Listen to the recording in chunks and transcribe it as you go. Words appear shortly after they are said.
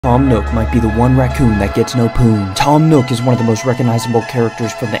Tom Nook might be the one raccoon that gets no poon. Tom Nook is one of the most recognizable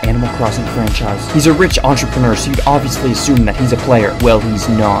characters from the Animal Crossing franchise. He's a rich entrepreneur, so you'd obviously assume that he's a player. Well, he's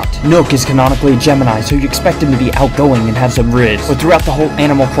not. Nook is canonically a Gemini, so you'd expect him to be outgoing and have some riz. But throughout the whole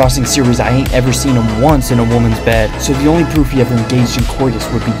Animal Crossing series, I ain't ever seen him once in a woman's bed. So the only proof he ever engaged in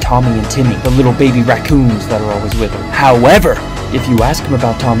coitus would be Tommy and Timmy, the little baby raccoons that are always with him. However, if you ask him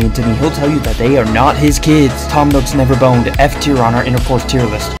about Tommy and Timmy, he'll tell you that they are not his kids. Tom Nook's never boned, F tier on our intercourse tier list.